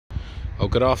Well,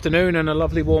 good afternoon and a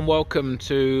lovely warm welcome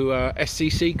to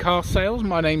SCC Car Sales.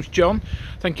 My name's John.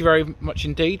 Thank you very much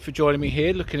indeed for joining me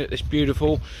here, looking at this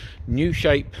beautiful new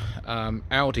shape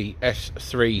Audi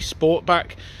S3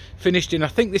 Sportback, finished in, I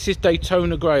think this is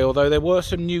Daytona Grey, although there were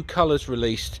some new colours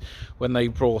released when they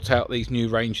brought out these new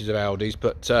ranges of Audis,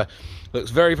 but looks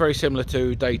very, very similar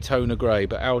to Daytona Grey,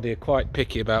 but Audi are quite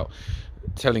picky about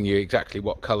telling you exactly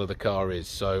what colour the car is.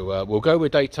 So we'll go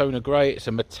with Daytona Grey. It's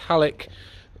a metallic,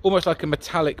 almost like a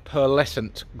metallic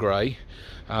pearlescent grey.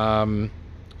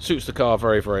 Suits the car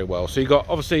very, very well. So you got,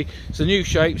 obviously it's a new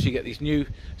shape, so you get these new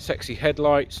sexy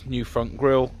headlights, new front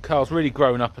grille. Car's really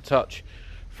grown up a touch.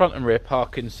 Front and rear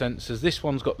parking sensors. This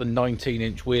one's got the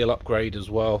 19-inch wheel upgrade as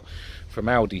well from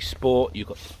Audi Sport. You've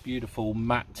got this beautiful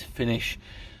matte finish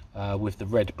with the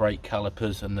red brake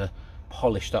calipers and the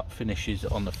polished up finishes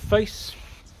on the face.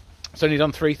 It's only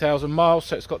done 3,000 miles,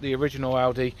 so it's got the original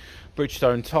Audi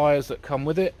Bridgestone tyres that come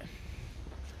with it.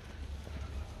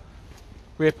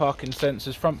 Rear parking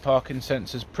sensors, front parking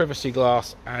sensors, privacy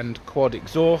glass and quad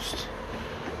exhaust.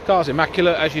 Car's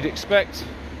immaculate as you'd expect.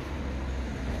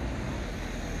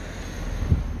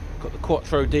 Got the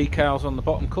Quattro decals on the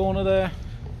bottom corner there.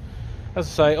 As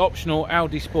I say, optional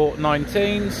Audi Sport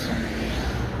 19s.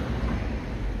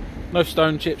 No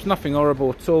stone chips, nothing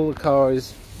horrible at all. The car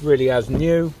is really as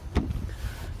new.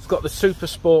 It's got the Super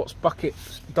Sports bucket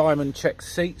diamond check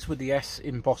seats with the S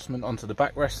embossment onto the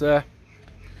backrest there.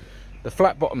 The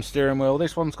flat bottom steering wheel.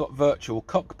 This one's got virtual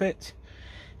cockpit,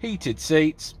 heated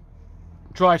seats,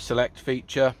 drive select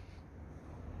feature,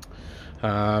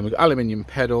 we've got aluminium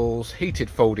pedals, heated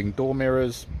folding door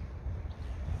mirrors.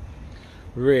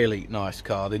 Really nice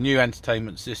car. The new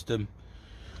entertainment system,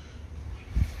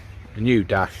 the new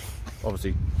dash,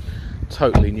 obviously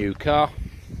totally new car.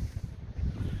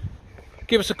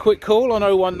 Give us a quick call on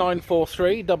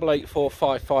 01943 884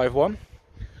 551.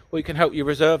 We can help you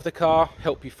reserve the car,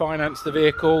 help you finance the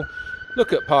vehicle,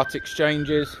 look at part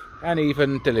exchanges and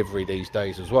even delivery these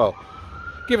days as well.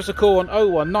 Give us a call on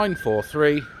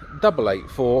 01943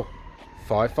 884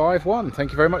 551.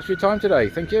 Thank you very much for your time today.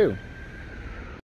 Thank you.